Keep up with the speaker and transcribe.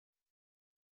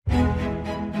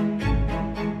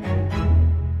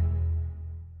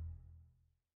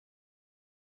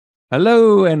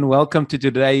Hello and welcome to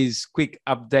today's quick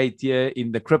update here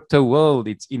in the crypto world.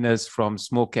 It's Ines from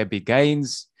Small Cap Big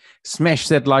Gains. Smash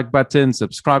that like button,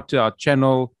 subscribe to our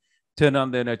channel, turn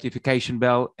on the notification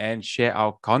bell and share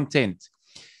our content.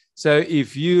 So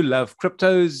if you love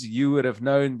cryptos, you would have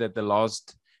known that the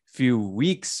last few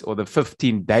weeks or the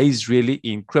 15 days really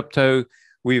in crypto,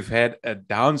 we've had a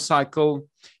down cycle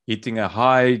hitting a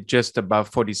high just above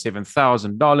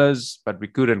 $47,000, but we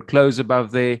couldn't close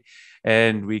above there.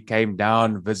 And we came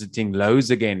down visiting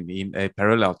lows again in a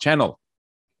parallel channel.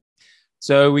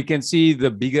 So we can see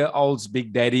the bigger alts,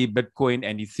 Big Daddy, Bitcoin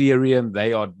and Ethereum,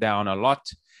 they are down a lot,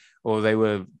 or they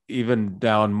were even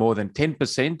down more than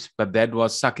 10%, but that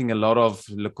was sucking a lot of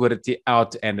liquidity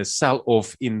out and a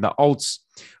sell-off in the alts.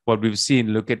 What we've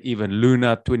seen, look at even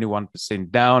Luna, 21%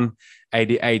 down,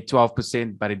 88,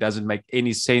 12%, but it doesn't make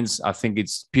any sense. I think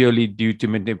it's purely due to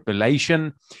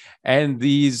manipulation. And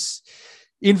these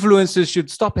influencers should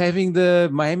stop having the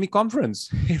Miami conference.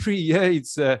 Every year,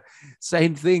 it's the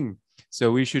same thing.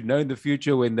 So we should know in the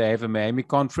future when they have a Miami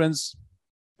conference,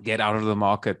 get out of the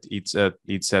market. It's a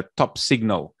top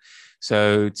signal.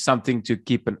 So it's something to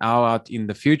keep an eye out in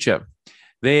the future.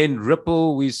 Then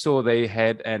Ripple, we saw they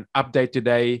had an update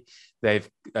today. They've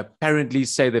apparently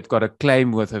say they've got a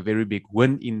claim with a very big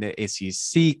win in the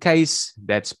SEC case.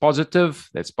 That's positive.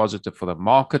 That's positive for the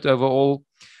market overall.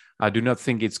 I do not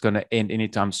think it's going to end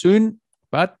anytime soon,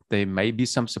 but there may be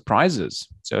some surprises.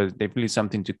 So definitely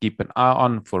something to keep an eye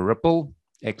on for Ripple,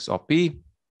 XRP.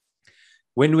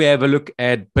 When we have a look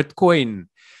at Bitcoin,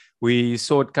 we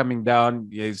saw it coming down.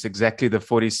 It's exactly the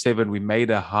 47. We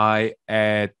made a high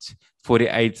at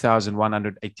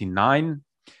 48,189.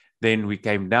 Then we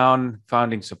came down,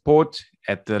 finding support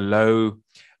at the low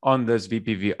on this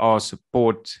VPVR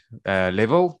support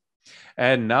level.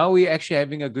 And now we're actually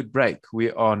having a good break.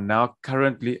 We are now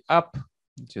currently up.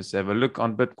 Just have a look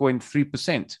on Bitcoin,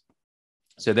 3%.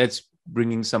 So that's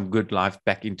bringing some good life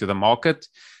back into the market,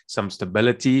 some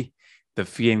stability. The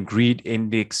fear and greed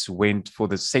index went for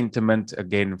the sentiment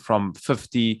again from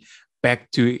 50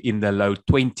 back to in the low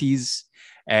 20s.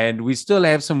 And we still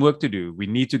have some work to do. We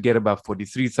need to get above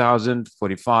 43,000,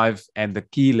 45, and the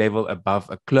key level above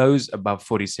a close above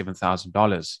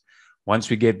 $47,000.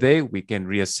 Once we get there, we can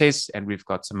reassess, and we've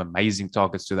got some amazing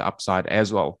targets to the upside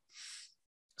as well.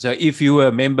 So if you were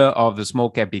a member of the Small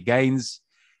Cap Big Gains,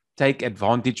 take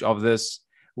advantage of this.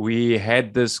 We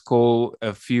had this call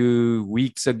a few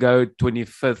weeks ago,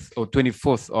 25th or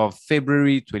 24th of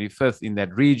February, 25th in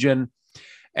that region.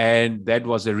 And that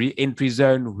was a re-entry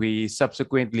zone. We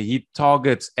subsequently hit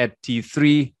targets at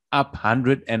T3 up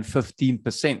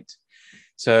 115%.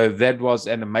 So that was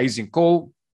an amazing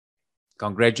call.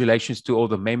 Congratulations to all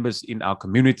the members in our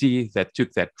community that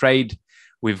took that trade.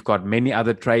 We've got many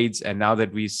other trades. And now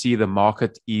that we see the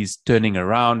market is turning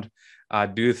around, I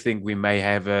do think we may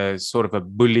have a sort of a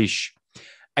bullish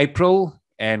April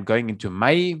and going into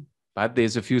May. But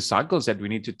there's a few cycles that we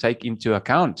need to take into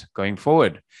account going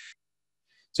forward.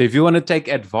 So if you want to take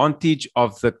advantage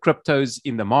of the cryptos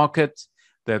in the market,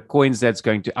 the coins that's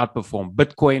going to outperform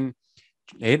Bitcoin,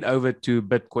 head over to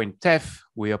BitcoinTAF.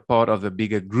 We are part of the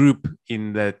bigger group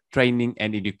in the training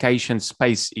and education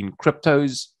space in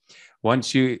cryptos.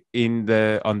 Once you're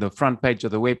on the front page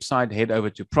of the website, head over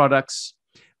to products.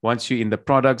 Once you're in the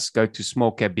products, go to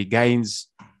Small Cap Big Gains,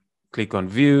 click on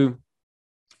view,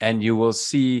 and you will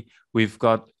see we've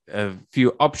got a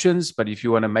few options. But if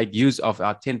you want to make use of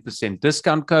our 10%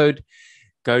 discount code,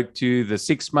 go to the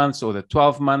 6 months or the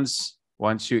 12 months.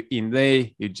 Once you're in there,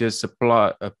 you just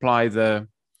apply the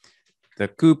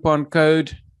coupon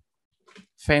code,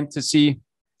 Fantasy.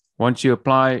 Once you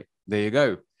apply, there you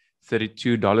go,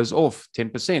 $32 off,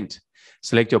 10%.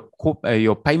 Select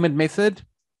your payment method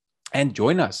and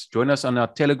join us. Join us on our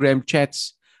Telegram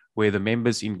chats where the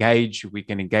members engage. We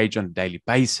can engage on a daily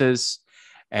basis.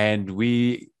 And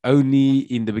we only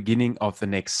in the beginning of the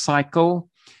next cycle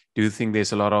do think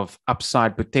there's a lot of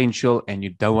upside potential, and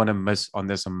you don't want to miss on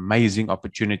this amazing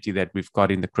opportunity that we've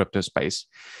got in the crypto space.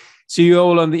 See you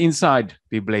all on the inside.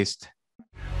 Be blessed.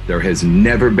 There has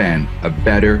never been a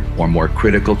better or more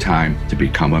critical time to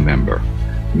become a member.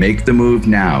 Make the move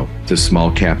now to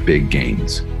Small Cap Big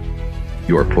Gains.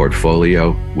 Your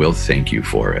portfolio will thank you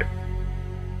for it.